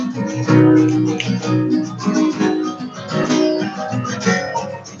I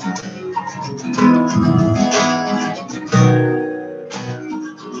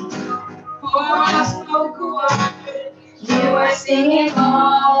spoke a word, you were singing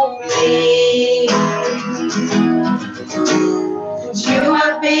holy. You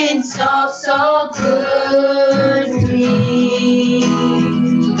have been so, so good to me.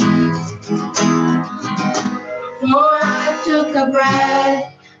 For I took a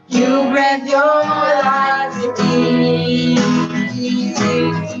breath, you breathed your life in me.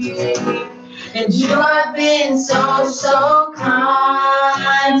 And you have been so, so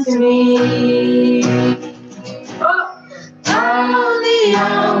kind to me. Oh, the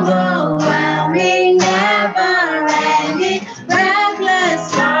overwhelming, never-ending,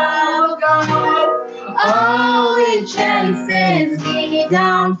 reckless love of God. Oh, it chases me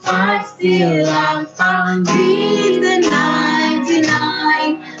down, but still I'm found. Leave the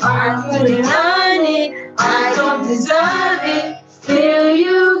 99. I couldn't earn it, I don't deserve it. Still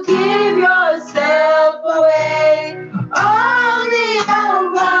you give yourself away. Oh, the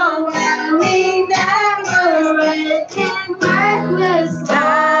overwhelming, never-ending, reckless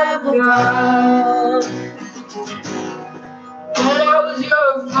love of God. When I was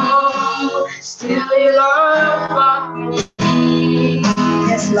your fool, still you love me.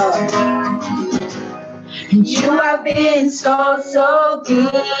 Yes, Lord. And you have been so, so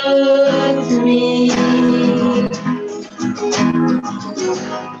good to me.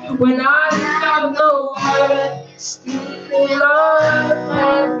 When I have no word, still you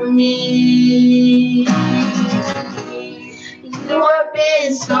love me. You have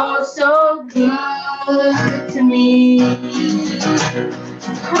been so, so good to me.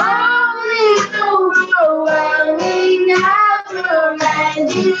 Holy, overwhelming,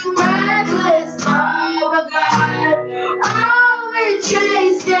 never-ending, reckless love of God. Oh, it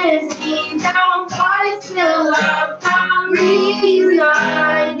chases me down, but still I found reason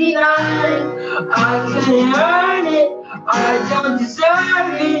 99. I couldn't earn it, I don't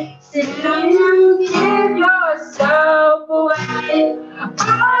deserve it. Still you give yourself away.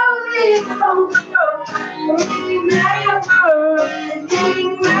 Only overwhelming, never-ending,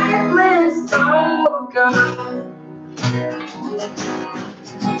 reckless love of God.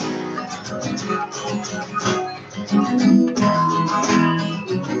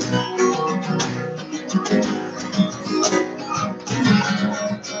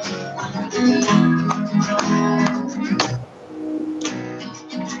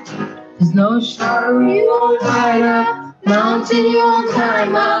 There's no shadow you won't light up, mountain you won't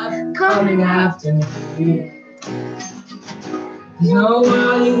climb up, coming after me. There's no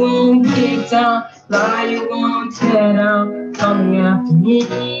wall you won't kick down, lie you won't tear down, coming after me.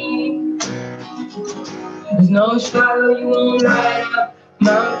 There's no shadow you won't light up,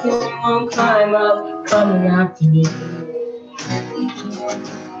 mountain you won't climb up, coming after me.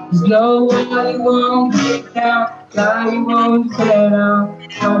 There's no wall you won't kick down, lie you won't tear down,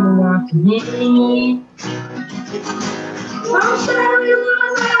 coming after me. No shadow you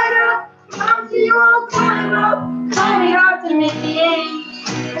won't light up, mountain you won't climb up, coming after me.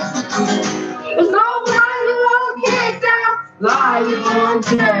 There's no wall you won't kick down, lie you won't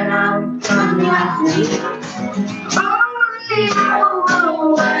tear down, coming after me. Only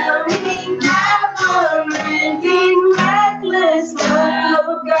overwhelming, never-ending, reckless love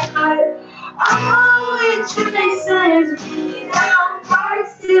of God. Oh, it chases me down, but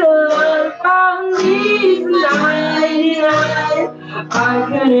still I found these 99. I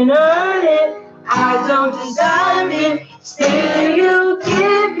couldn't earn it, I don't deserve it. Still you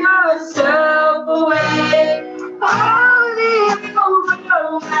give yourself away. Only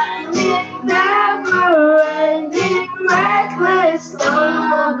overwhelming, never-ending, reckless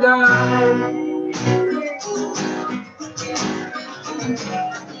love of God.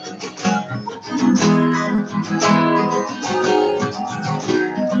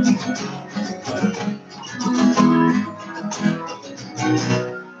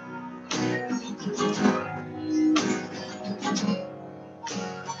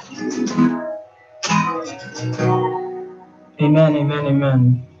 Amen, amen,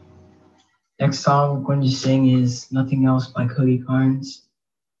 amen. Next song we're going to sing is Nothing Else by Cody Carnes,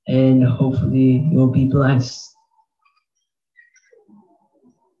 and hopefully you'll be blessed.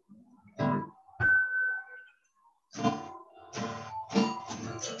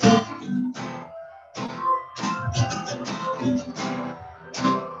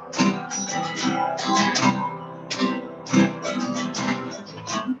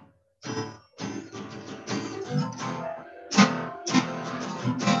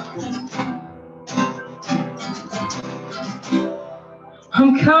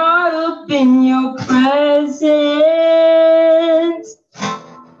 I'm caught up in your presence.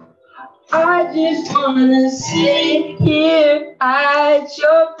 I just wanna sit here at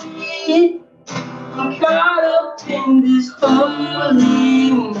your feet. I'm caught up in this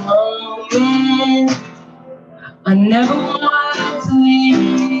holy moment. I never want to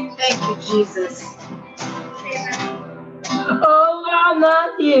leave. Thank you, Jesus. Oh, I'm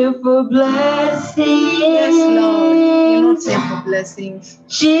not here for blessings. Yes, Lord. You're not here for blessings.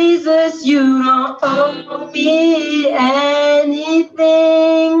 Jesus, you don't owe me anything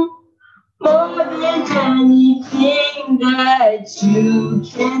more than anything that you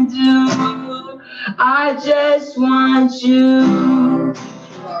can do. I just want you.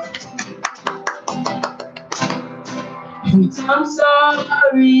 And I'm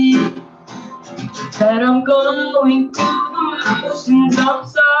sorry that I'm going through the motions. I'm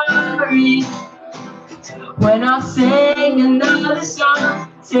sorry when I sing another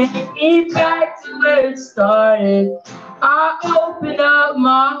song. Take me back to where it started. I open up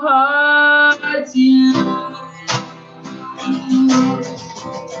my heart to you.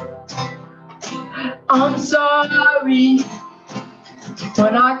 I'm sorry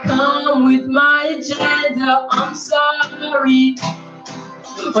when I come with my agenda. I'm sorry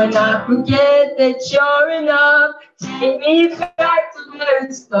when I forget that you're enough. Take me back to where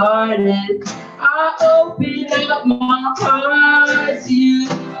it started. I open up my heart to you.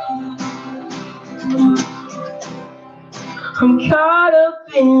 I'm caught up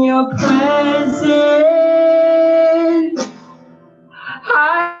in your presence.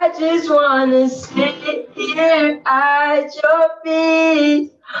 I just wanna sit here at your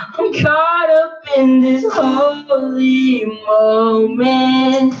feet. I'm caught up in this holy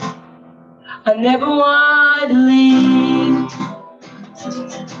moment. I never want to leave.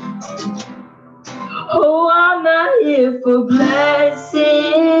 Oh, I'm not here for blessings.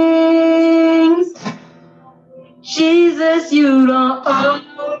 Jesus, you don't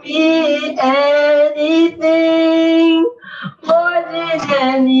owe me anything more than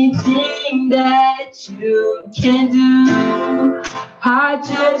anything that you can do. I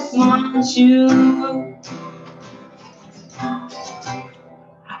just want you.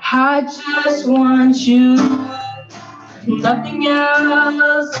 I just want you. Nothing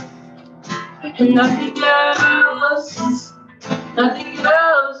else. Nothing else. Nothing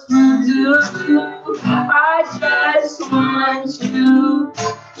else will do. I just want you.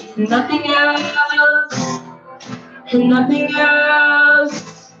 Nothing else. Nothing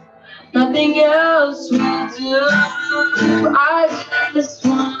else. Nothing else will do. I just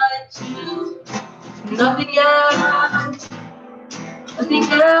want you. Nothing else. Nothing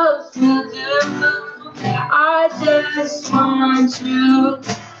else will do. I just want you.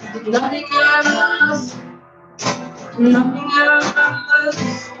 Nothing else. Nothing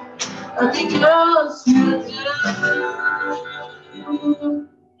else. Nothing else will do.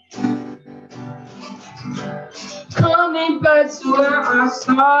 Coming back to where I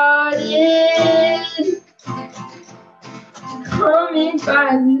started. Coming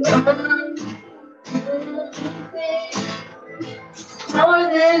back more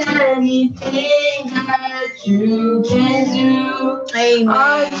than anything that you can do. Amen.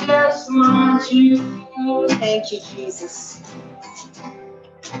 I just want you. Thank you, Jesus.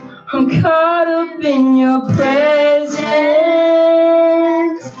 I'm caught up in your presence.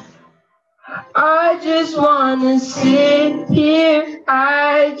 I just wanna sit here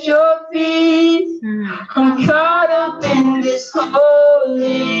at your feet. I'm caught up in this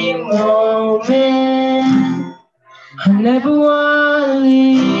holy moment. I never wanna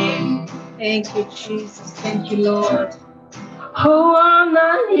leave. Thank you, Jesus. Thank you, Lord. Oh, I'm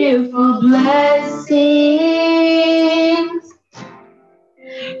not here for blessings.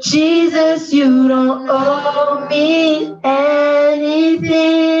 Jesus, you don't owe me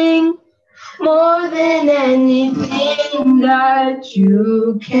anything more than anything that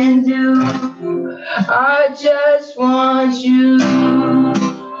you can do. I just want you.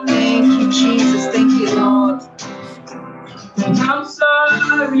 Thank you, Jesus. Thank you, Lord. And I'm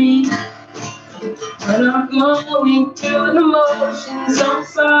sorry when I'm going through the motions. I'm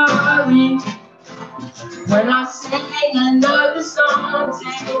sorry when I sing another song.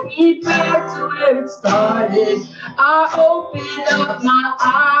 Take me back to where it started. I open up my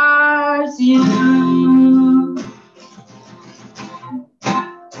eyes to you.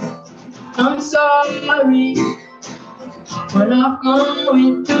 I'm sorry when I'm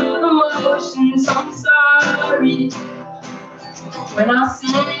going through the motions. I'm sorry when I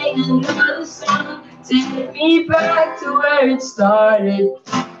sing another song. Take me back to where it started.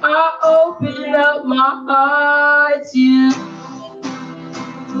 I open up my heart to you.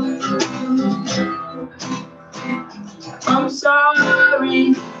 I'm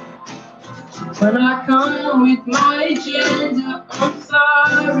sorry when I come with my agenda. I'm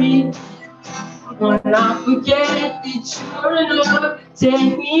sorry when I forget that you're enough.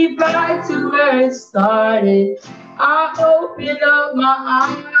 Take me back to where it started. I open up my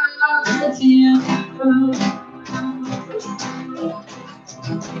eyes to you.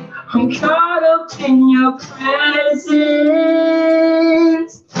 I'm caught up in your presence.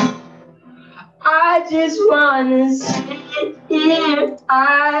 I just wanna sit here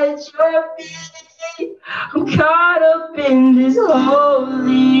at your feet. I'm caught up in this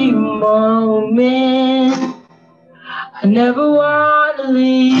holy moment. I never wanna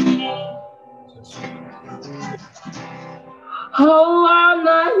leave. Oh, I'm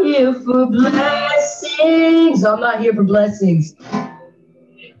not here for blessings. I'm not here for blessings.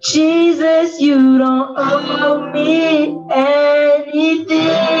 Jesus, you don't owe me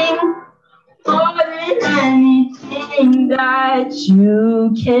anything more than anything that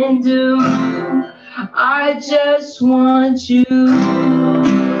you can do. I just want you.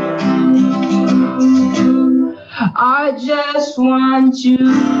 I just want you.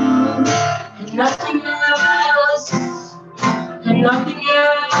 And nothing else. And nothing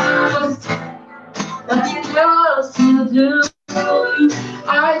else. Nothing else will do.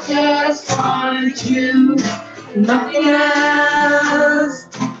 I just want you. Nothing else.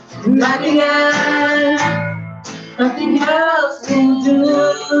 Nothing else. Nothing else will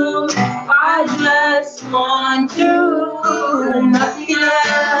do. I just want you. Nothing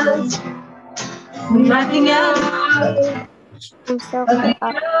else. Nothing else. I'm so Nothing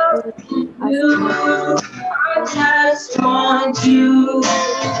else will do. I just want you.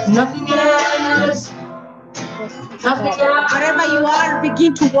 Nothing else. Nothing else. Wherever you are,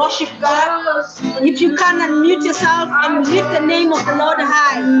 begin to worship God. If you can, unmute yourself and lift the name of the Lord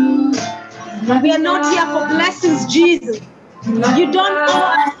high. We are not here for blessings, Jesus. You don't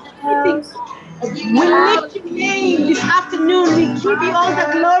owe us anything. We lift your name this afternoon. We give you all the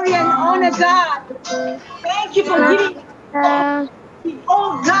glory and honor, God. Thank you for giving us.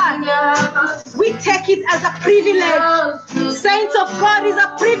 Oh God, we take it as a privilege. Saints of God, it's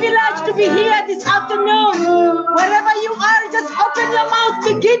a privilege to be here this afternoon. Wherever you are, just open your mouth,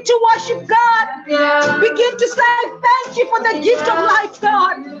 begin to worship God. Begin to say thank you for the gift of life,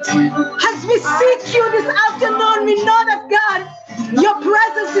 God. As we seek you this afternoon, we know that God, your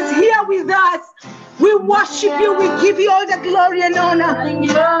presence is here with us. We worship you. We give you all the glory and honor.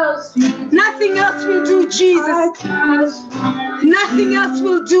 Nothing else will do, Jesus. Nothing else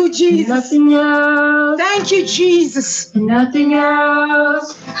will do, Jesus. Nothing else. Thank you, Jesus. Nothing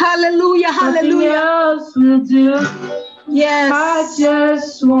else. Hallelujah, hallelujah. Nothing else will do. Yes. I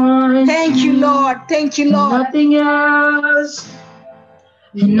just want. Thank you, Lord. Thank you, Lord. Nothing else.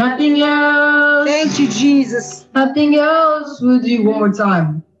 And nothing else. Thank you, Jesus. Nothing else will do. One more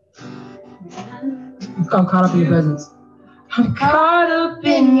time. I'm caught up in your presence. I'm caught up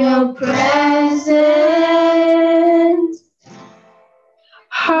in your presence.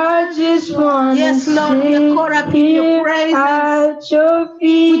 I just want Yes, Lord, we are caught up in your presence. At your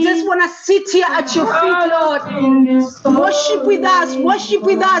feet. We just want to sit here at your feet, Lord. Worship with us. Worship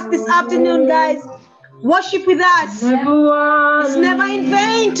with us this afternoon, guys. Worship with us. It's never in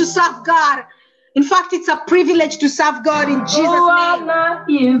vain to serve God. In fact, it's a privilege to serve God in Jesus' name. I'm not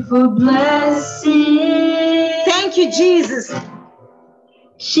here for blessing. Thank you, Jesus.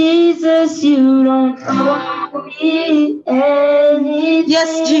 Jesus, you don't owe me anything.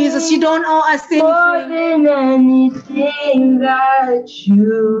 Yes, Jesus, you don't owe us anything. More than anything that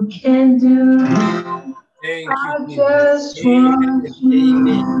you can do. I just want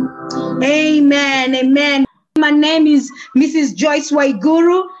you. Amen, amen. My name is Mrs. Joyce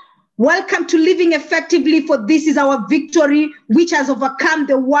Waiguru. Welcome to Living Effectively, for this is our victory, which has overcome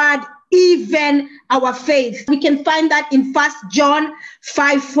the world, even our faith. We can find that in 1 John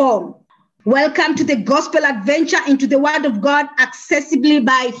 5:4. Welcome to the gospel adventure into the word of God, accessibly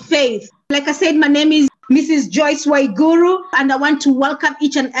by faith. Like I said, my name is Mrs. Joyce Waiguru, and I want to welcome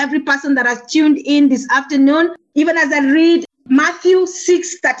each and every person that has tuned in this afternoon. Even as I read Matthew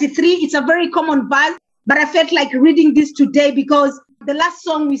 6:33, it's a very common verse, but I felt like reading this today because the last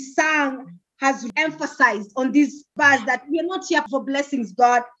song we sang has emphasized on this verse that we are not here for blessings,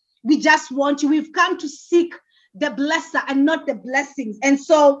 God. We just want you. We've come to seek the blesser and not the blessings. And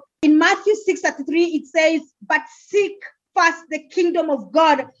so in Matthew 6:33, it says, but seek first the kingdom of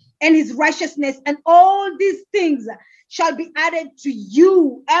God and his righteousness, and all these things shall be added to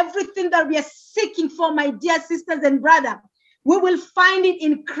you. Everything that we are seeking for, my dear sisters and brothers, we will find it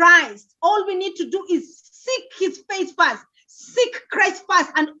in Christ. All we need to do is seek his face first. seek Christ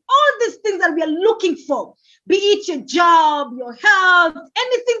first, and all these things that we are looking for, be it your job, your health,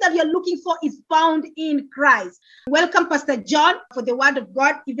 anything that you're looking for is found in Christ. Welcome, Pastor John, for the word of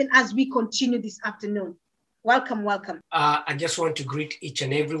God, even as we continue this afternoon. Welcome, welcome. I just want to greet each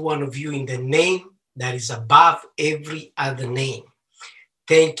and every one of you in the name that is above every other name.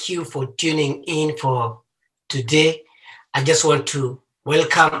 Thank you for tuning in for today. I just want to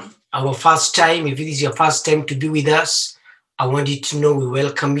welcome our first time. If it is your first time to be with us, I want you to know we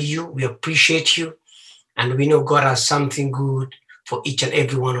welcome you, we appreciate you, and we know God has something good for each and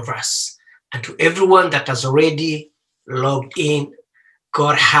every one of us. And to everyone that has already logged in,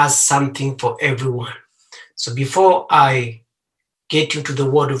 God has something for everyone. So before I get into the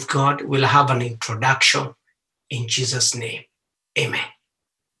word of God, we'll have an introduction in Jesus' name. Amen.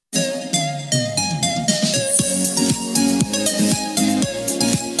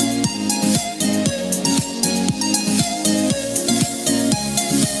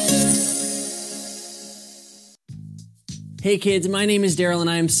 Hey kids, my name is Daryl and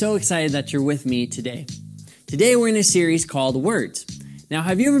I am so excited that you're with me today. Today we're in a series called Words. Now,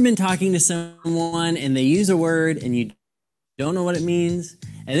 have you ever been talking to someone and they use a word and you don't know what it means,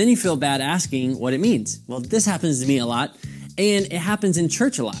 and then you feel bad asking what it means? Well, this happens to me a lot, and it happens in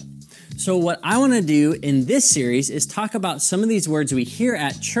church a lot. So what I want to do in this series is talk about some of these words we hear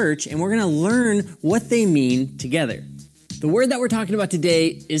at church, and we're going to learn what they mean together. The word that we're talking about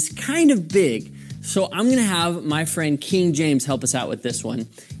today is kind of big, so I'm going to have my friend King James help us out with this one.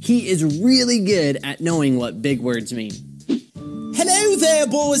 He is really good at knowing what big words mean. Hello there,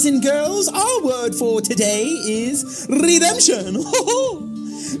 boys and girls. Our word for today is redemption.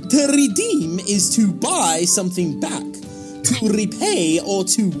 To redeem is to buy something back, to repay or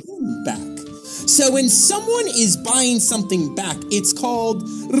to win back. So when someone is buying something back, it's called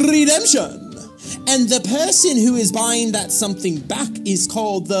redemption. And the person who is buying that something back is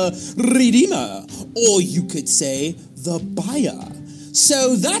called the redeemer, or you could say the buyer.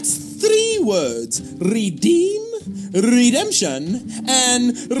 So that's 3 words: redeem, redemption,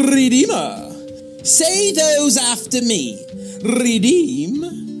 and redeemer. Say those after me: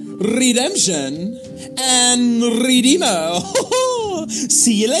 redeem, redemption, and redeemer.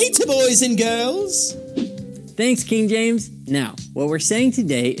 See you later, boys and girls. Thanks, King James. Now, what we're saying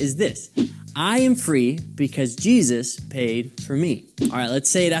today is this: I am free because Jesus paid for me. All right, let's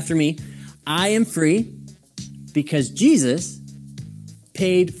say it after me. I am free because Jesus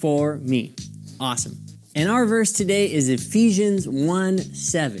paid for me. Awesome. And our verse today is Ephesians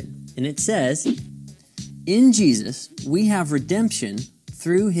 1:7. And it says, in Jesus, we have redemption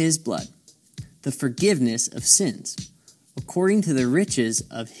through his blood, the forgiveness of sins, according to the riches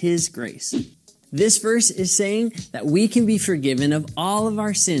of his grace. This verse is saying that we can be forgiven of all of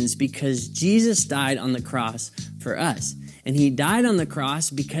our sins because Jesus died on the cross for us. And he died on the cross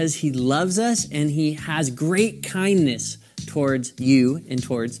because he loves us and he has great kindness towards you and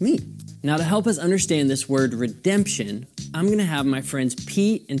towards me. Now, to help us understand this word redemption, I'm going to have my friends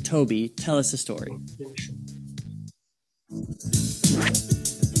Pete and Toby tell us a story.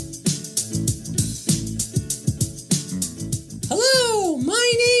 Hello,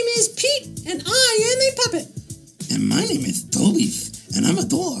 my name is Pete, and I am a puppet. And my name is Toby, and I'm a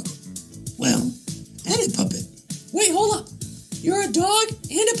dog. Well, and a puppet. Wait, hold up. You're a dog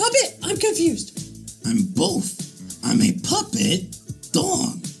and a puppet? I'm confused. I'm both. I'm a puppet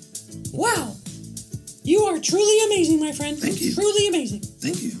dog. Wow. You are truly amazing, my friend. Thank you. Truly amazing.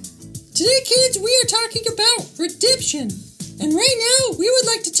 Thank you. Today, kids, we are talking about redemption. And right now, we would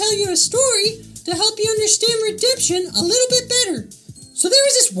like to tell you a story to help you understand redemption a little bit better. So there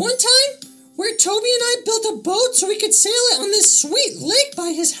was this one time where Toby and I built a boat so we could sail it on this sweet lake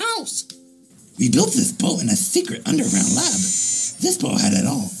by his house. We built this boat in a secret underground lab. This boat had it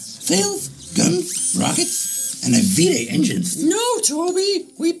all. Sails, guns, rockets, and a V8 engines. No, Toby.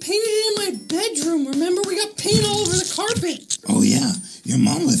 We painted it in my bedroom. Remember, we got paint all over the carpet. Oh yeah, your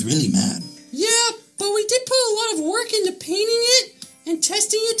mom was really mad. Yeah, but we did put a lot of work into painting it and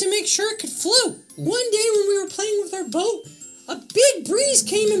testing it to make sure it could float. One day when we were playing with our boat, a big breeze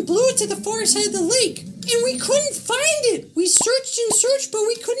came and blew it to the far side of the lake, and we couldn't find it. We searched and searched, but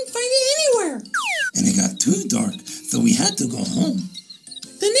we couldn't find it anywhere. And it got too dark, so we had to go home.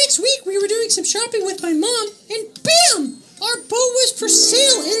 The next week, we were doing some shopping with my mom, and bam! Our boat was for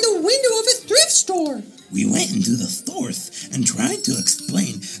sale in the window of a thrift store. We went into the stores and tried to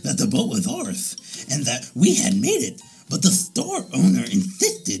explain that the boat was ours and that we had made it. But the store owner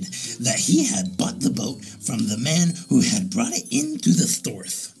insisted that he had bought the boat from the man who had brought it into the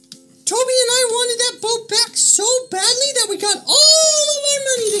stores. Toby and I wanted that boat back so badly that we got all of our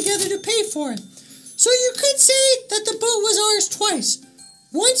money together to pay for it. So you could say that the boat was ours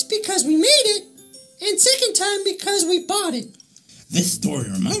because we made it, and second time because we bought it. This story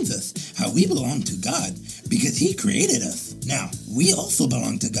reminds us how we belong to God because He created us. Now, we also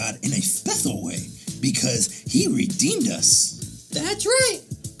belong to God in a special way because He redeemed us. That's right.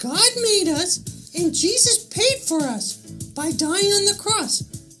 God made us, and Jesus paid for us by dying on the cross.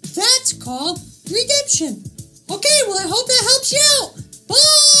 That's called redemption. Okay, well, I hope that helps you out.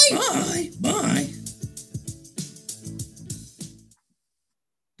 Bye! Bye!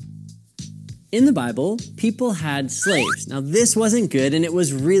 In the Bible, people had slaves. Now, this wasn't good, and it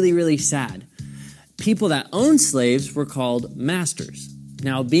was really, really sad. People that owned slaves were called masters.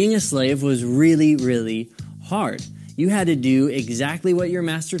 Now, being a slave was really, really hard. You had to do exactly what your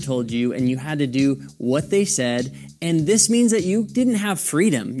master told you, and you had to do what they said, and this means that you didn't have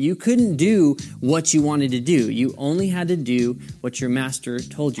freedom. You couldn't do what you wanted to do. You only had to do what your master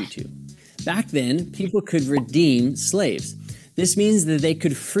told you to. Back then, people could redeem slaves. This means that they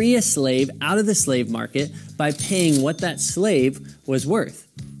could free a slave out of the slave market by paying what that slave was worth.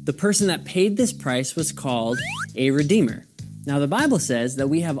 The person that paid this price was called a redeemer. Now, the Bible says that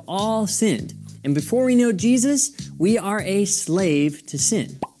we have all sinned, and before we know Jesus, we are a slave to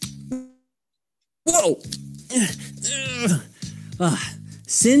sin. Whoa!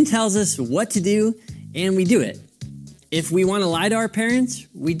 Sin tells us what to do, and we do it. If we want to lie to our parents,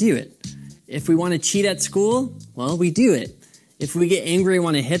 we do it. If we want to cheat at school, well, we do it. If we get angry and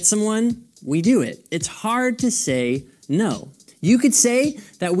want to hit someone, we do it. It's hard to say no. You could say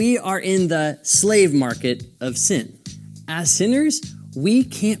that we are in the slave market of sin. As sinners, we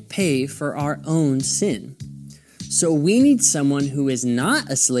can't pay for our own sin. So we need someone who is not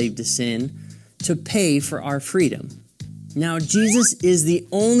a slave to sin to pay for our freedom. Now, Jesus is the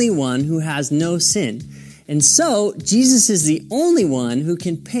only one who has no sin. And so, Jesus is the only one who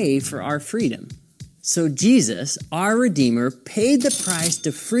can pay for our freedom. So Jesus, our Redeemer, paid the price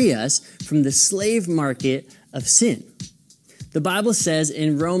to free us from the slave market of sin. The Bible says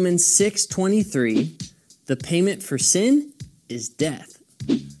in Romans 6:23, the payment for sin is death.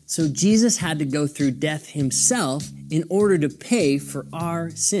 So Jesus had to go through death himself in order to pay for our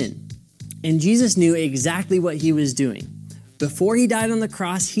sin. And Jesus knew exactly what he was doing. Before he died on the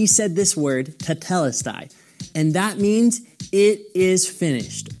cross, he said this word, tetelestai, and that means it is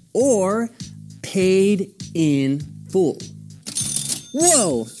finished, or paid in full.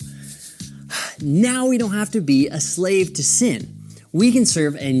 Whoa! Now we don't have to be a slave to sin. We can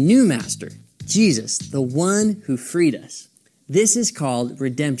serve a new master, Jesus, the one who freed us. This is called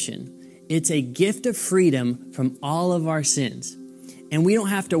redemption. It's a gift of freedom from all of our sins. And we don't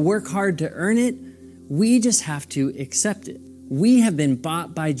have to work hard to earn it. We just have to accept it. We have been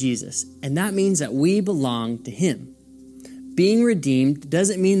bought by Jesus, and that means that we belong to him. Being redeemed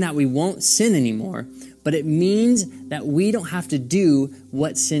doesn't mean that we won't sin anymore, but it means that we don't have to do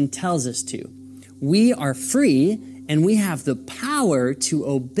what sin tells us to. We are free, and we have the power to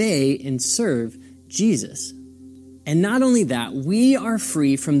obey and serve Jesus. And not only that, we are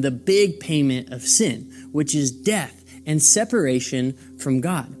free from the big payment of sin, which is death and separation from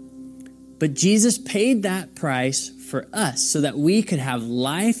God. But Jesus paid that price for us so that we could have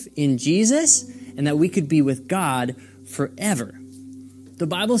life in Jesus and that we could be with God forever. The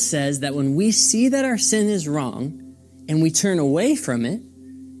Bible says that when we see that our sin is wrong and we turn away from it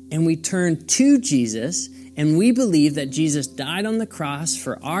and we turn to Jesus and we believe that Jesus died on the cross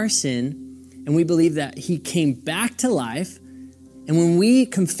for our sin and we believe that he came back to life, and when we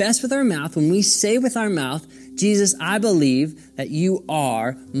confess with our mouth, when we say with our mouth, Jesus, I believe that you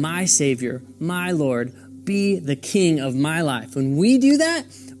are my Savior, my Lord, be the King of my life. When we do that,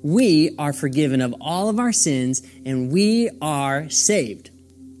 we are forgiven of all of our sins and we are saved.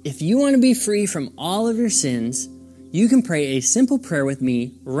 If you want to be free from all of your sins, you can pray a simple prayer with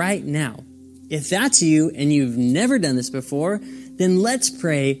me right now. If that's you and you've never done this before, then let's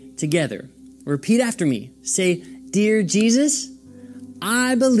pray together. Repeat after me. Say, Dear Jesus,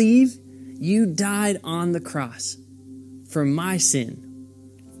 I believe you died on the cross for my sin.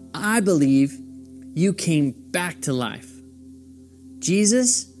 I believe you came back to life.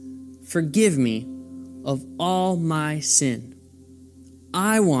 Jesus, forgive me of all my sin.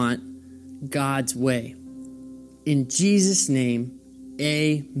 I want God's way. In Jesus' name,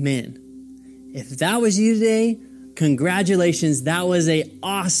 amen. If that was you today, congratulations. That was an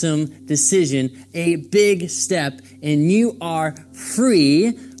awesome decision, a big step, and you are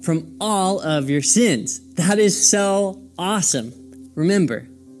free from all of your sins. That is so awesome. Remember,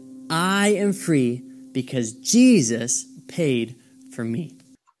 I am free because Jesus paid for me.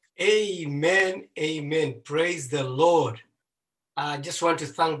 Amen. Amen. Praise the Lord. I just want to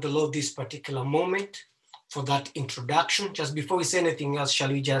thank the Lord this particular moment. for that introduction. Just before we say anything else, shall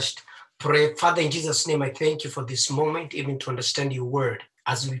we just pray? Father, in Jesus' name, I thank you for this moment, even to understand your word.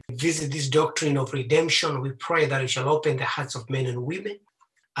 As we visit this doctrine of redemption, we pray that you shall open the hearts of men and women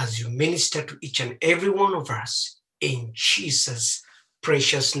as you minister to each and every one of us. In Jesus'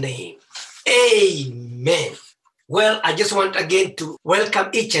 precious name, amen. Well, I just want again to welcome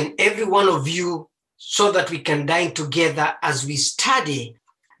each and every one of you so that we can dine together as we study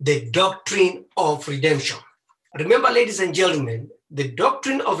the doctrine of redemption. Remember, ladies and gentlemen, the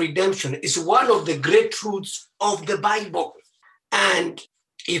doctrine of redemption is one of the great truths of the Bible. And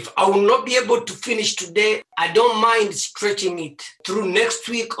if I will not be able to finish today, I don't mind stretching it through next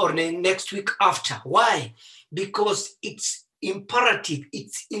week or the next week after. Why? Because it's imperative,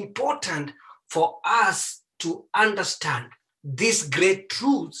 it's important for us to understand this great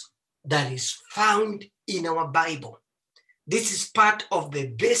truth that is found in our Bible. This is part of the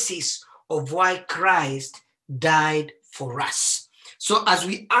basis of why Christ died for us. So as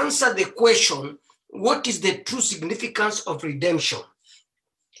we answer the question, what is the true significance of redemption?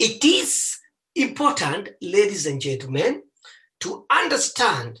 It is important, ladies and gentlemen, to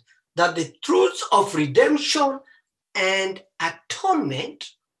understand that the truths of redemption and atonement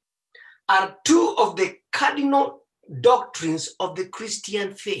are two of the cardinal doctrines of the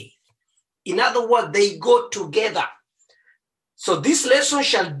Christian faith. In other words, they go together. So this lesson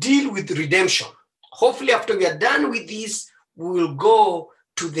shall deal with redemption. Hopefully, after we are done with this, we will go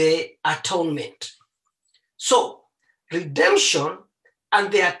to the atonement. So redemption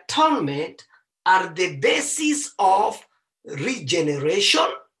and the atonement are the basis of regeneration,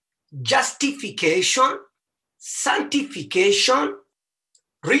 justification, sanctification,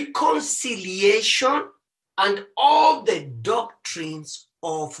 reconciliation, and all the doctrines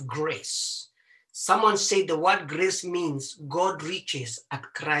of grace. Someone said the word grace means God reaches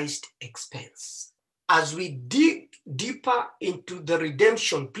at Christ's expense. As we dig deeper into the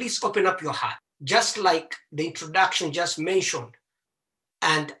redemption, please open up your heart, just like the introduction just mentioned,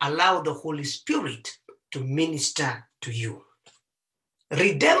 and allow the Holy Spirit to minister to you.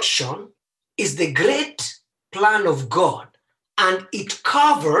 Redemption is the great plan of God, and it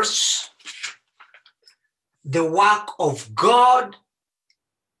covers the work of God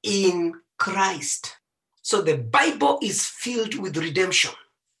in Christ. So the Bible is filled with redemption.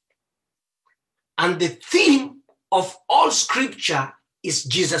 And the theme of all scripture is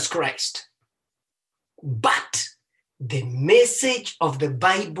Jesus Christ. But the message of the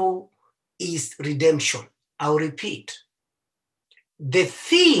Bible is redemption. I'll repeat. The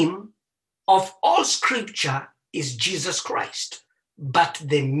theme of all scripture is Jesus Christ. But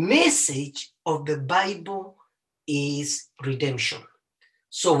the message of the Bible is redemption.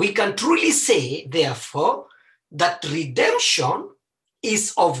 So we can truly say, therefore, that redemption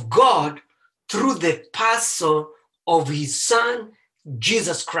is of God through the person of his Son,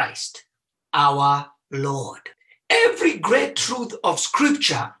 Jesus Christ, our Lord. Every great truth of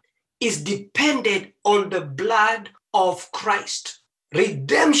Scripture is dependent on the blood of Christ.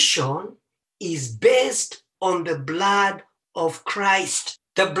 Redemption is based on the blood of Christ.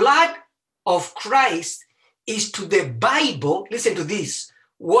 The blood of Christ is to the Bible, listen to this,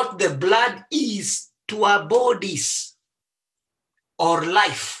 what the blood is to our bodies or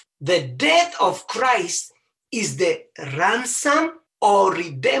life. The death of Christ is the ransom or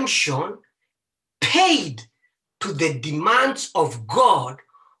redemption paid to the demands of God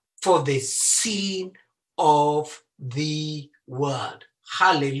for the sin of the world.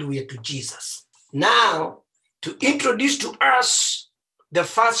 Hallelujah to Jesus. Now, to introduce to us the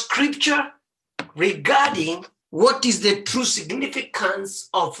first scripture regarding what is the true significance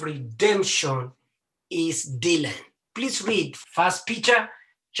of redemption is Dylan. Please read 1 Peter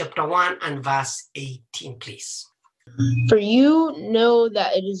chapter 1 and verse 18, please. For you know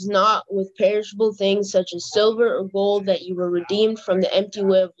that it is not with perishable things such as silver or gold that you were redeemed from the empty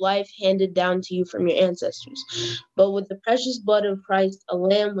way of life handed down to you from your ancestors, but with the precious blood of Christ, a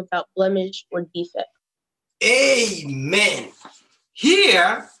lamb without blemish or defect. Amen.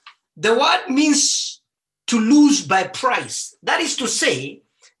 Here, the word means to lose by price. That is to say,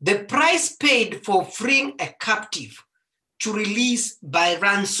 the price paid for freeing a captive, to release by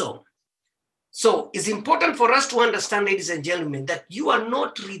ransom. So it's important for us to understand, ladies and gentlemen, that you are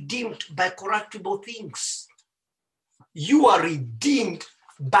not redeemed by corruptible things. You are redeemed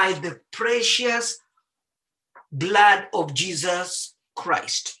by the precious blood of Jesus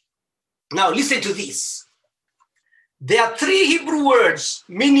Christ. Now listen to this. There are three Hebrew words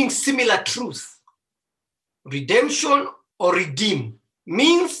meaning similar truth. Redemption or redeem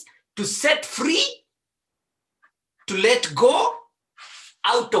means to set free, to let go,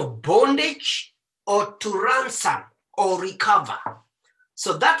 out of bondage or to ransom or recover.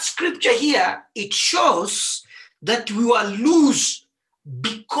 So that scripture here, it shows that we were loose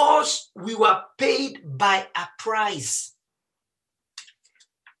because we were paid by a price.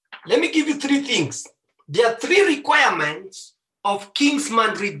 Let me give you three things. There are three requirements of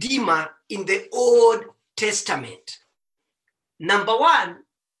kinsman redeemer in the Old Testament. Number one,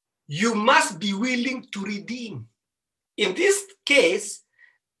 you must be willing to redeem. In this case,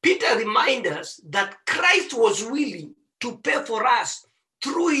 Peter reminds us that Christ was willing to pay for us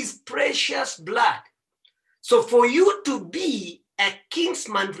through his precious blood. So for you to be a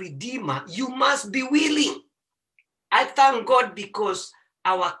kinsman redeemer, you must be willing. I thank God because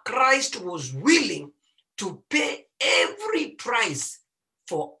our Christ was willing to pay every price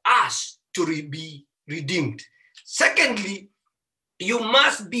for us to be redeemed. Secondly, you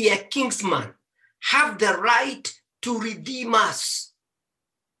must be a kinsman, have the right to redeem us.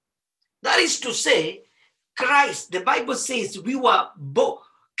 That is to say, Christ, the Bible says we were both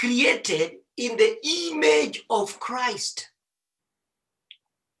created in the image of Christ.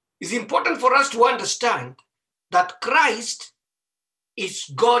 It's important for us to understand that Christ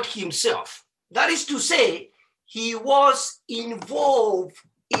is God himself. That is to say, he was involved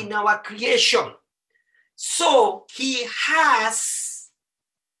in our creation. So he has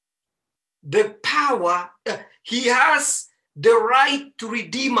the power, he has the right to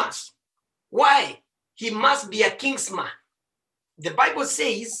redeem us. Why? He must be a kinsman. The Bible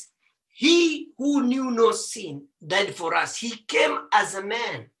says, he who knew no sin died for us. He came as a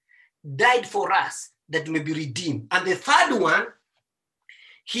man, died for us that may be redeemed. And the third one,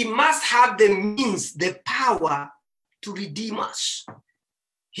 he must have the means, the power to redeem us.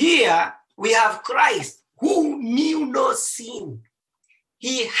 Here we have Christ who knew no sin.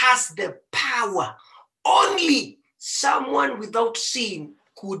 He has the power. Only someone without sin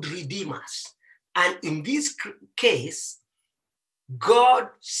could redeem us. And in this case, God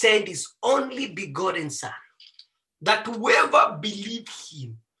sent his only begotten Son, that whoever believes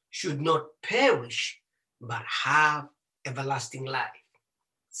him should not perish, but have everlasting life.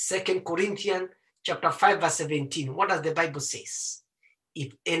 2 Corinthians chapter 5, verse 17. What does the Bible say?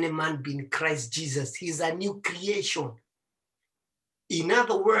 If any man be in Christ Jesus, he is a new creation. In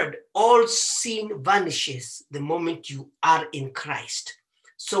other words, all sin vanishes the moment you are in Christ.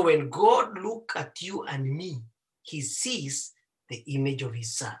 So when God looks at you and me, he sees the image of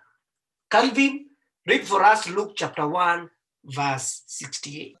his Son. Calvin, read for us Luke chapter 1, verse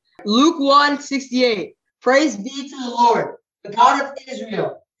 68. Luke 1:68. Praise be to the Lord, the God of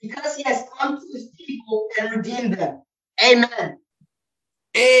Israel, because he has come to his people and redeemed them. Amen.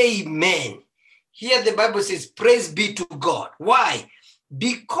 Amen. Here the Bible says, praise be to God. Why?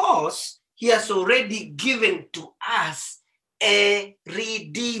 Because he has already given to us a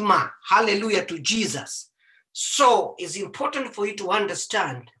redeemer. Hallelujah to Jesus. So it's important for you to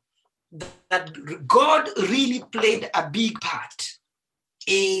understand that God really played a big part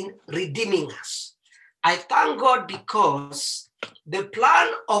in redeeming us. I thank God because the plan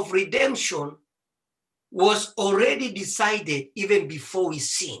of redemption was already decided even before we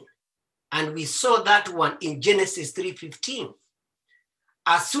sinned. And we saw that one in Genesis 3:15.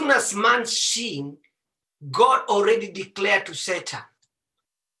 As soon as man sinned, God already declared to Satan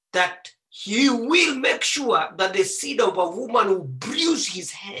that he will make sure that the seed of a woman will bruise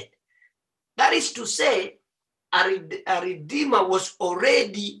his head. That is to say, a redeemer was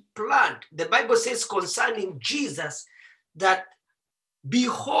already planned. The Bible says concerning Jesus that,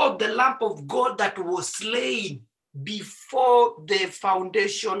 behold, the Lamb of God that was slain before the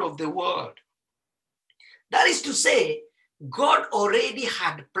foundation of the world. That is to say, God already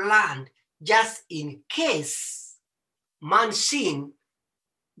had planned, just in case man sinned,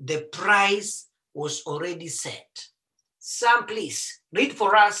 the price was already set. Sam, please read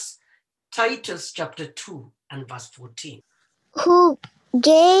for us Titus chapter 2 and verse 14. Who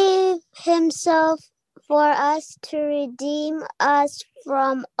gave himself for us to redeem us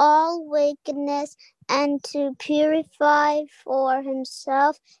from all wickedness and to purify for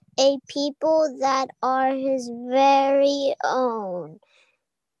himself a people that are his very own.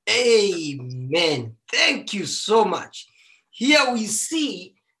 Amen. Thank you so much. Here we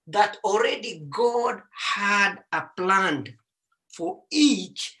see that already God had a plan for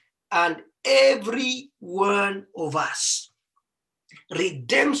each and every one of us.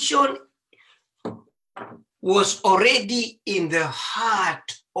 Redemption was already in the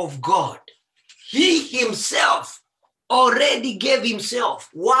heart of God. He himself already gave himself.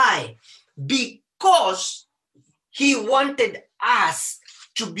 Why? Because he wanted us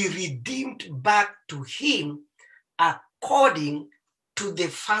to be redeemed back to him according to the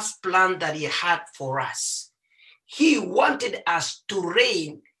first plan that he had for us. He wanted us to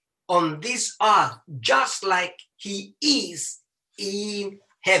reign on this earth just like he is in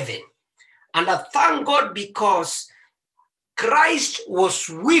heaven. And I thank God because Christ was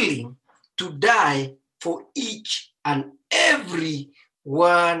willing to die for each and every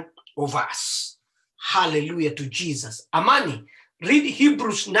one of us. Hallelujah to Jesus. Amani, read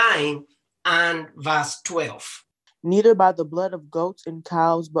Hebrews 9 and verse 12. Neither by the blood of goats and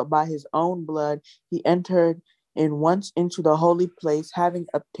cows, but by his own blood, he entered in once into the holy place, having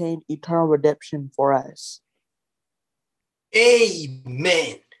obtained eternal redemption for us.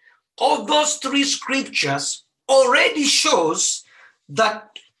 Amen. All those three scriptures already shows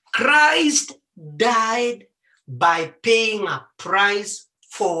that Christ died by paying a price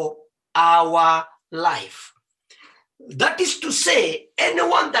for our life. That is to say,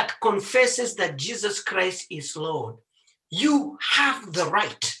 anyone that confesses that Jesus Christ is Lord, you have the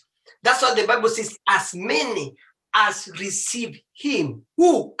right. That's what the Bible says, as many as receive him,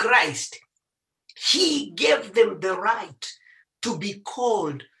 who Christ, he gave them the right to be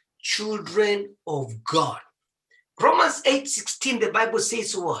called children of God. Romans 8:16, the Bible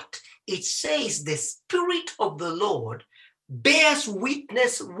says what? It says the Spirit of the Lord bears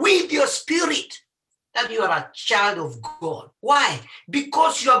witness with your spirit that you are a child of God. Why?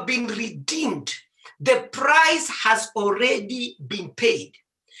 Because you have been redeemed. The price has already been paid.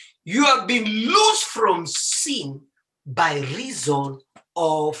 You have been loosed from sin by reason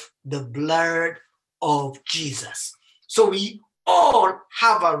of the blood of Jesus. So we all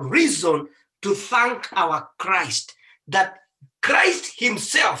have a reason to thank our Christ, that Christ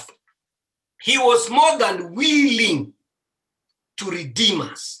himself, he was more than willing to redeem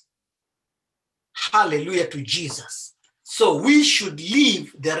us. Hallelujah to Jesus. So we should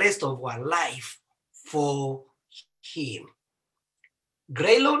live the rest of our life for him.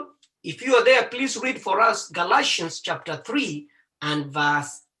 Graylon, if you are there, please read for us Galatians chapter 3 and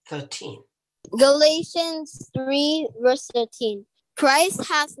verse 13. Galatians 3, verse 13. Christ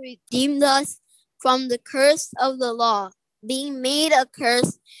hath redeemed us from the curse of the law, being made a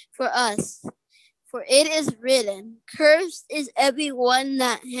curse for us. For it is written, cursed is everyone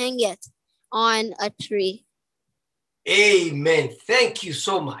that hangeth on a tree. Amen. Thank you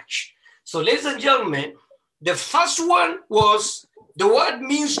so much. So, ladies and gentlemen, the first one was, the word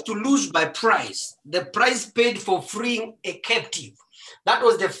means to lose by price, the price paid for freeing a captive. That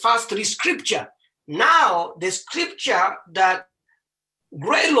was the first three scripture. Now, the scripture that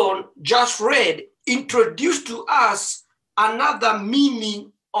Graylon just read introduced to us another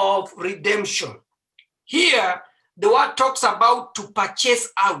meaning of redemption. Here, the word talks about to purchase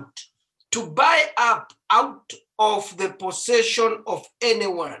out, to buy up out of the possession of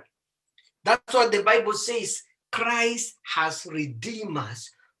anyone. That's what the Bible says. Christ has redeemed us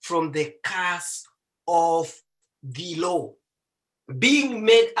from the curse of the law, being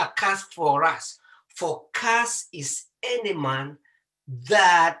made a curse for us. For curse is any man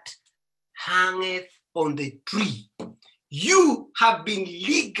that hangeth on the tree. You have been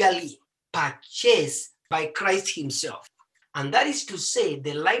legally purchased by Christ himself. And that is to say,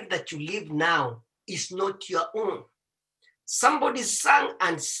 the life that you live now is not your own. Somebody sang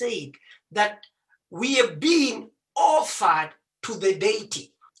and said that we have been offered to the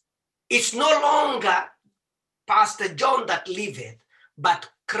deity. It's no longer Pastor John that liveth, but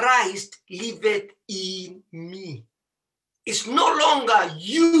Christ liveth in me. It's no longer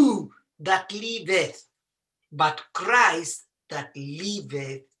you that liveth, but Christ that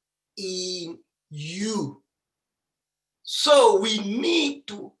liveth in you. So we need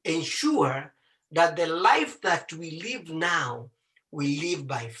to ensure that the life that we live now, we live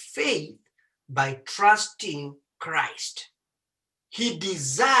by faith, by trusting Christ. He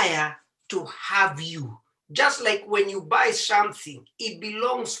desires to have you. Just like when you buy something, it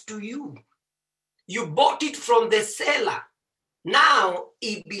belongs to you. You bought it from the seller. Now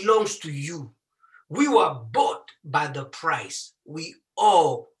it belongs to you. We were bought by the price. We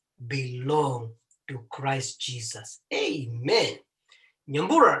all belong to Christ Jesus. Amen.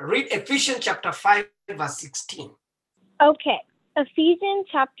 Nyambura, read Ephesians chapter 5, verse 16. Okay, Ephesians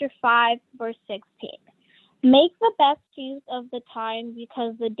chapter 5, verse 16. Make the best use of the time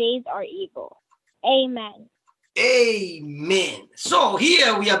because the days are evil. Amen. Amen. So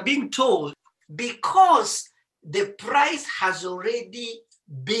here we are being told, because the price has already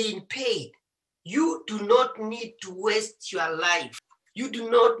been paid, you do not need to waste your life. You do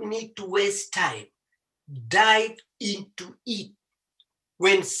not need to waste time. Dive into it.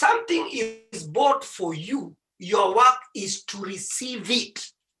 When something is bought for you, your work is to receive it.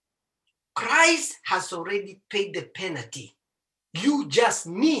 Christ has already paid the penalty. You just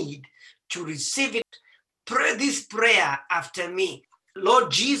need to receive it. Pray this prayer after me.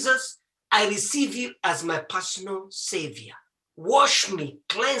 Lord Jesus, I receive you as my personal Savior. Wash me,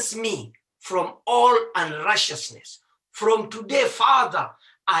 cleanse me from all unrighteousness. From today, Father,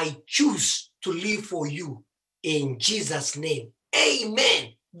 I choose to live for you. In Jesus' name,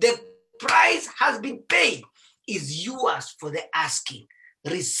 amen. The price has been paid. Is yours for the asking.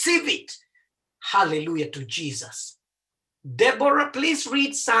 Receive it. Hallelujah to Jesus. Deborah, please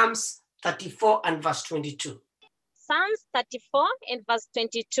read Psalms 34 and verse 22. Psalms 34 and verse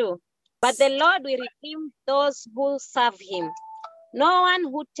 22. But the Lord will redeem those who serve him. No one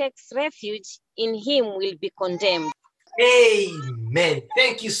who takes refuge in him will be condemned. Amen.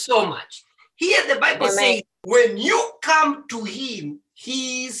 Thank you so much. Here the Bible says, when you come to him,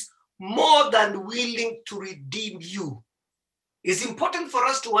 he is more than willing to redeem you. It's important for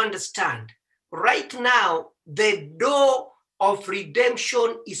us to understand right now, the door of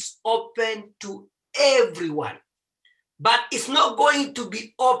redemption is open to everyone, but it's not going to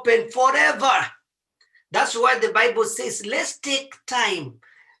be open forever. That's why the Bible says, let's take time,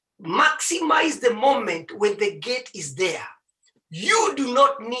 maximize the moment when the gate is there. You do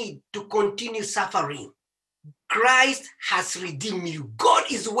not need to continue suffering. Christ has redeemed you. God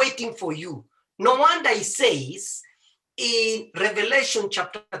is waiting for you. No wonder he says in Revelation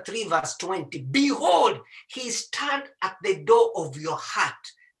chapter 3 verse 20, behold, he stands at the door of your heart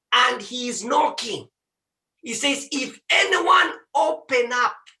and he is knocking. He says, if anyone open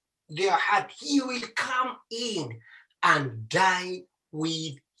up their heart, he will come in and die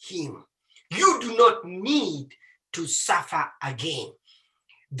with him. You do not need to suffer again.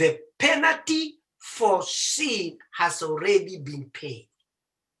 The penalty for sin has already been paid.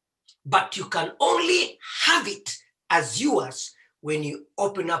 But you can only have it as yours when you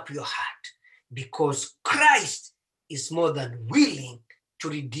open up your heart, because Christ is more than willing to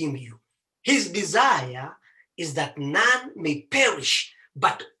redeem you. His desire is that none may perish,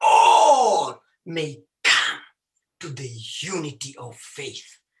 but all may come to the unity of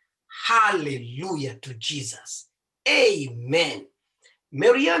faith. Hallelujah to Jesus. Amen.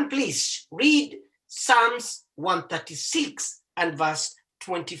 Marianne, please read Psalms 136 and verse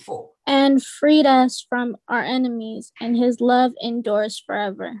 24. And freed us from our enemies, and his love endures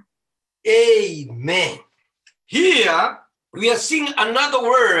forever. Amen. Here we are seeing another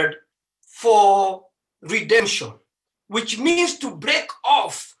word for redemption, which means to break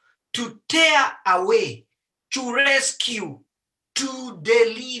off, to tear away, to rescue, to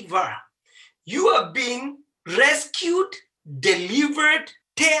deliver. You are being rescued, delivered,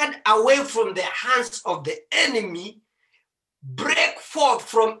 teared away from the hands of the enemy, break forth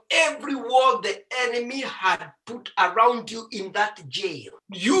from every wall the enemy had put around you in that jail.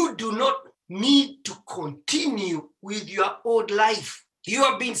 You do not need to continue with your old life. You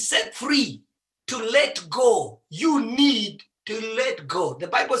have been set free to let go. You need to let go. The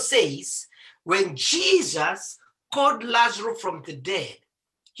Bible says when Jesus called Lazarus from the dead,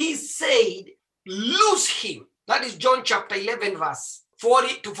 he said, loose him. That is John chapter 11, verse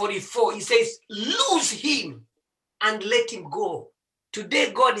 40 to 44. He says, loose him and let him go.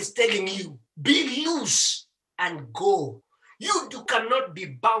 Today, God is telling you, be loose and go. You cannot be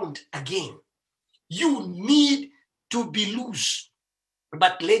bound again. You need to be loose.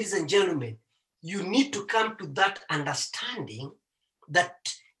 But ladies and gentlemen, you need to come to that understanding that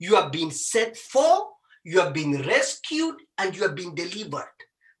you have been set for, you have been rescued, and you have been delivered.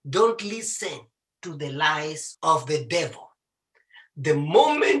 Don't listen to the lies of the devil. The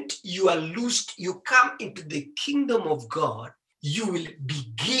moment you are loosed, you come into the kingdom of God, you will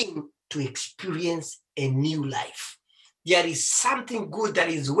begin to experience a new life. There is something good that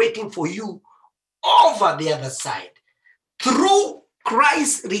is waiting for you over the other side. Through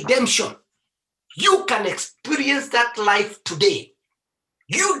Christ's redemption, you can experience that life today.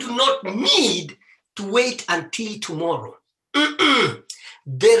 You do not need to wait until tomorrow.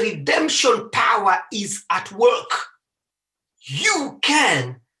 The redemption power is at work. You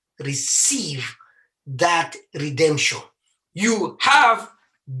can receive that redemption. You have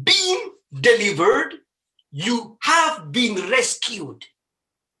been delivered. You have been rescued.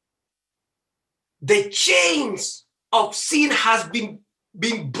 The chains of sin has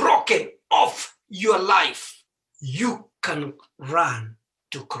been broken off your life. You can run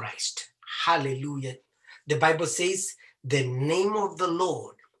to Christ. Hallelujah. The Bible says the name of the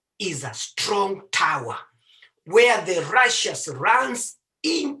Lord is a strong tower where the righteous runs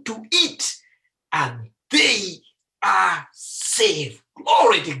into it and they are saved.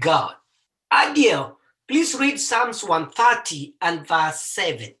 Glory to God. Adiel, please read Psalms 130 and verse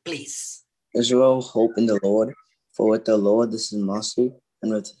 7, please. Israel, hope in the Lord, For with the Lord this is mercy,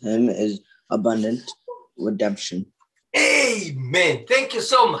 and with him is abundant redemption. Amen. Thank you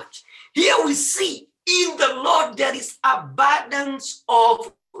so much. Here we see in the Lord there is abundance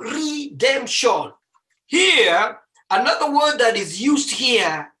of redemption. Here, another word that is used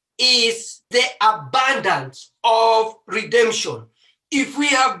here is the abundance of redemption. If we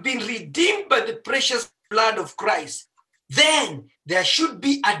have been redeemed by the precious blood of Christ, then there should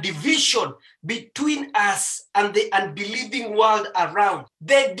be a division between us and the unbelieving world around.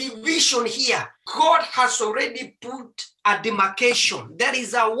 The division here, God has already put a demarcation. There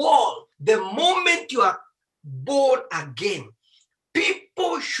is a wall. The moment you are born again,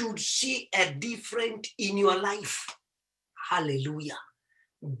 people should see a difference in your life. Hallelujah.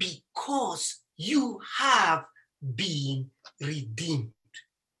 Because you have been redeemed.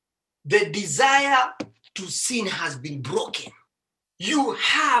 The desire to sin has been broken. You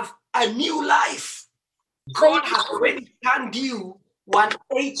have a new life. God has already turned you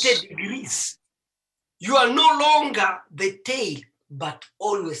 180 degrees. You are no longer the tail, but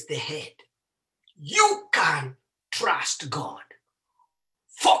always the head. You can trust God.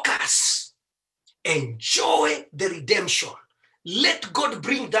 Focus. Enjoy the redemption. Let God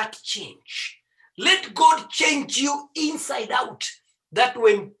bring that change. Let God change you inside out. That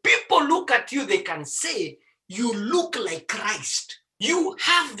when people look at you, they can say, you look like Christ. You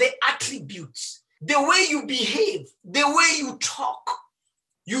have the attributes, the way you behave, the way you talk.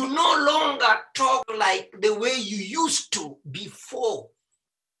 You no longer talk like the way you used to before.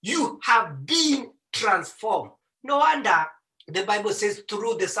 You have been transformed. No wonder the Bible says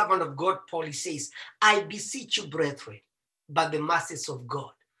through the servant of God, Paul, he says, I beseech you, brethren, by the mercies of God,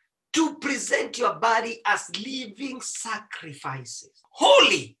 to present your body as living sacrifices,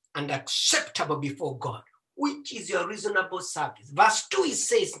 holy and acceptable before God, which is your reasonable service. Verse 2, it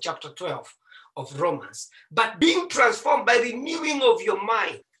says in chapter 12 of Romans, but being transformed by renewing of your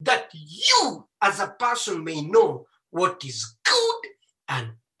mind, that you as a person may know what is good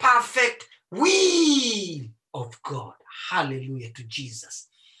and perfect will of God. Hallelujah to Jesus.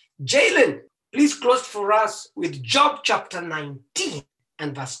 Jalen, please close for us with Job chapter 19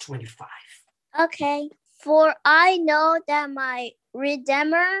 and verse 25. Okay. For I know that my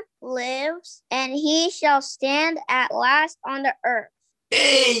Redeemer lives, and he shall stand at last on the earth.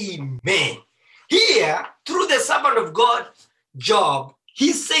 Amen. Here, through the servant of God, Job,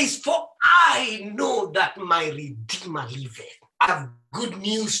 he says, for I know that my Redeemer liveth. I have good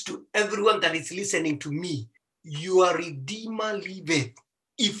news to everyone that is listening to me. Your Redeemer liveth.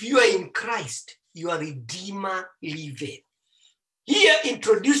 If you are in Christ, your Redeemer liveth. Here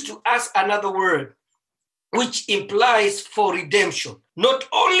introduced to us another word, which implies for redemption, not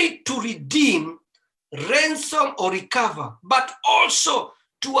only to redeem, ransom, or recover, but also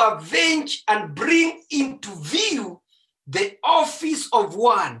to avenge and bring into view the office of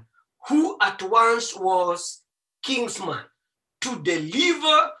one who at once was kinsman, to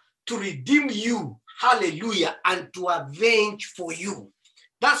deliver, to redeem you, hallelujah, and to avenge for you.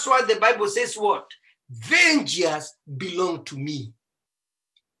 That's why the Bible says what? Vengeance belong to me.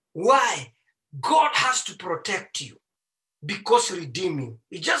 Why? God has to protect you because redeeming.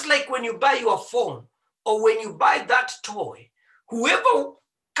 It's just like when you buy your phone or when you buy that toy, whoever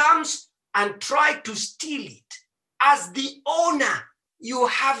comes and try to steal it, as the owner, you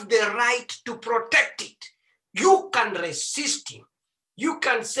have the right to protect it. You can resist him. You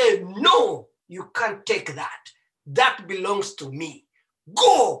can say, no, you can't take that. That belongs to me.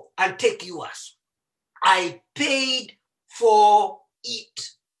 Go and take yours. I paid for it.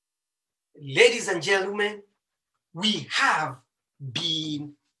 Ladies and gentlemen, we have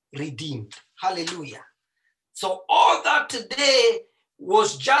been redeemed. Hallelujah. So all that today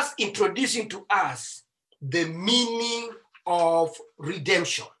was just introducing to us the meaning of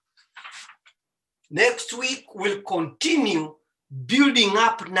redemption. Next week, we'll continue building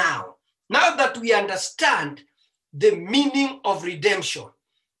up now. Now that we understand the meaning of redemption,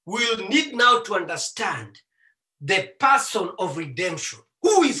 we'll need now to understand the person of redemption.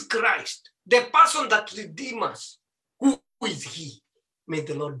 Who is Christ? The person that redeems us. Who is he? May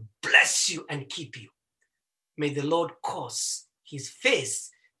the Lord bless you and keep you. May the Lord cause his face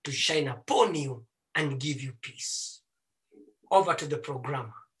to shine upon you and give you peace. Over to the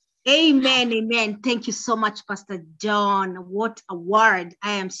programmer. Amen, amen. Thank you so much, Pastor John. What a word.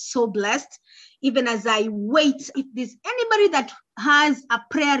 I am so blessed. Even as I wait, if there's anybody that has a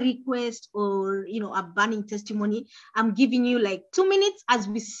prayer request or, a burning testimony, I'm giving you like 2 minutes as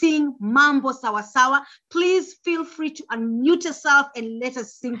we sing Mambo Sawa Sawa. Please feel free to unmute yourself and let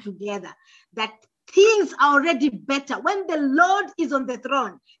us sing together. That things are already better. When the Lord is on the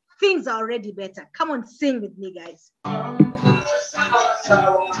throne, things are already better. Come on, sing with me, guys.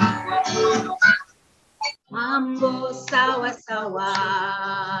 Mambo sawa sawa,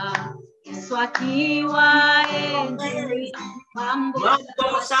 Swakiwa enzi. Mambo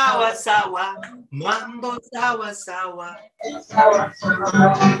sawa sawa, mambo sawa sawa.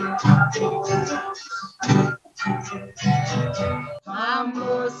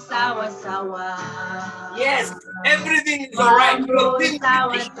 Mambo sawa sawa. Yes, everything is all right. Mambo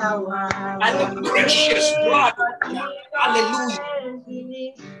sawa sawa. And the precious blood. Hallelujah.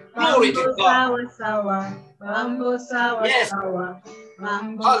 Glory to God. Mambo sawa Yes. sawa.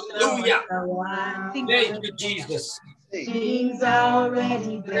 Mambo Hallelujah. sawa. Thank you, Jesus. Things are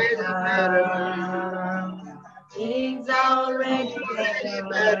already better. Things are already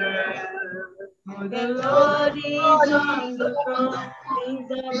better. The Lord is on the throne.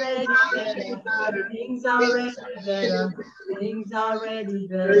 Things are already better. Things are already better. Things are already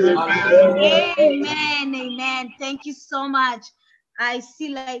better. Amen. Amen. Thank you so much. I see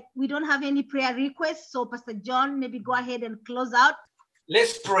like we don't have any prayer requests. So Pastor John, maybe go ahead and close out.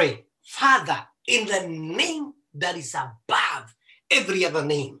 Let's pray. Father, in the name that is above every other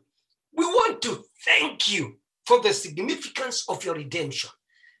name, we want to thank you for the significance of your redemption.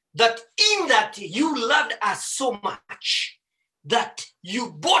 That in that you loved us so much that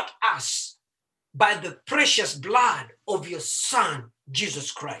you bought us by the precious blood of your Son,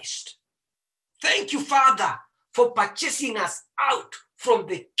 Jesus Christ. Thank you, Father, for purchasing us out from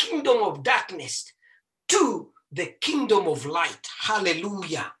the kingdom of darkness to the kingdom of light.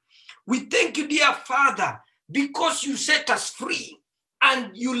 Hallelujah. We thank you, dear Father, because you set us free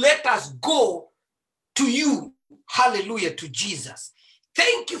and you let us go to you. Hallelujah, to Jesus.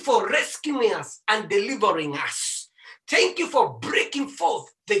 Thank you for rescuing us and delivering us. Thank you for breaking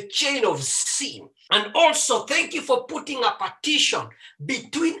forth the chain of sin. And also thank you for putting a partition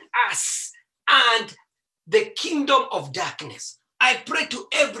between us and the kingdom of darkness. I pray to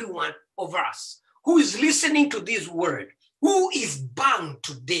everyone of us who is listening to this word, who is bound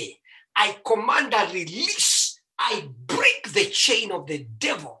today. I command a release. I break the chain of the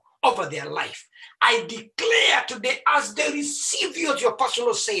devil over their life. I declare today, as they receive you as your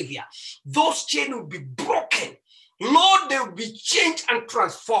personal savior, those chains will be broken. Lord, they will be changed and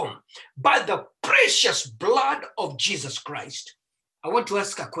transformed by the precious blood of Jesus Christ. I want to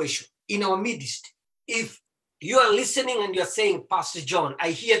ask a question in our midst. If you are listening and you're saying, Pastor John,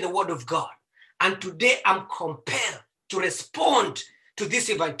 I hear the word of God, and today I'm compelled to respond to this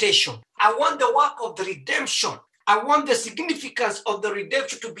invitation. I want the work of the redemption. I want the significance of the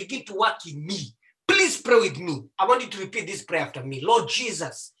redemption to begin to work in me. Please pray with me. I want you to repeat this prayer after me. Lord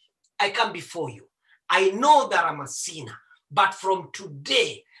Jesus, I come before you. I know that I'm a sinner, but from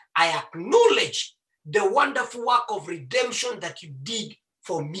today, I acknowledge the wonderful work of redemption that you did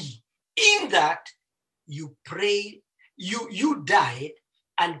for me. In that, you prayed, you died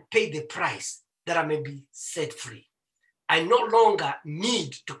and paid the price that I may be set free. I no longer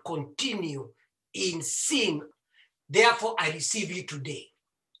need to continue in sin. Therefore, I receive you today.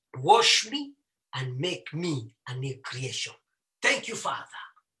 Wash me and make me a new creation. Thank you, Father,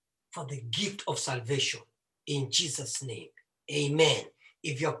 for the gift of salvation. In Jesus' name, amen.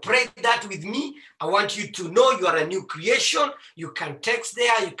 If you prayed that with me, I want you to know you are a new creation. You can text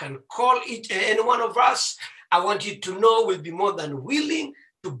there. You can call any one of us. I want you to know we'll be more than willing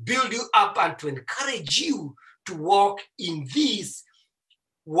to build you up and to encourage you to walk in this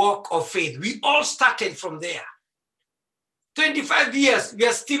walk of faith. We all started from there. 25 years, we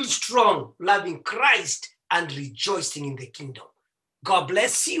are still strong, loving Christ and rejoicing in the kingdom. God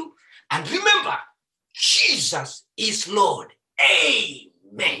bless you. And remember, Jesus is Lord.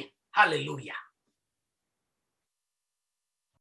 Amen. Hallelujah.